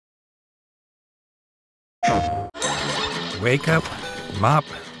Wake up, mop,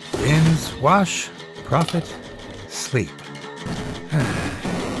 binge, wash, profit, sleep.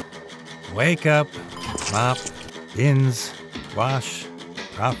 Wake up, mop, binge, wash,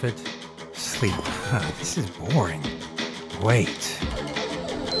 profit, sleep. This is boring. Wait.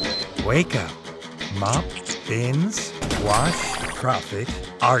 Wake up, mop, binge, wash, profit,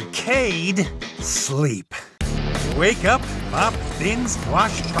 arcade, sleep. Wake up, mop, binge,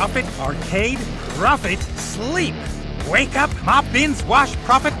 wash, profit, arcade, profit, sleep. Wake up, mop, binge, wash,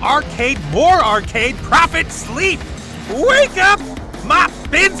 profit, arcade, more arcade, profit, sleep. Wake up, mop,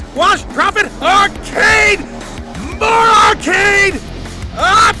 binge, wash, profit, arcade, more arcade,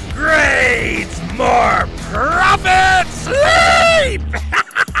 upgrades, more profit, sleep.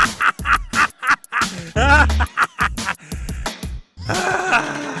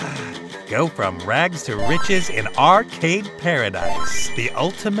 Go from rags to riches in arcade paradise. The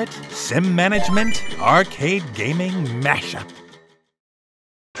ultimate sim management arcade gaming mashup.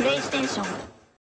 PlayStation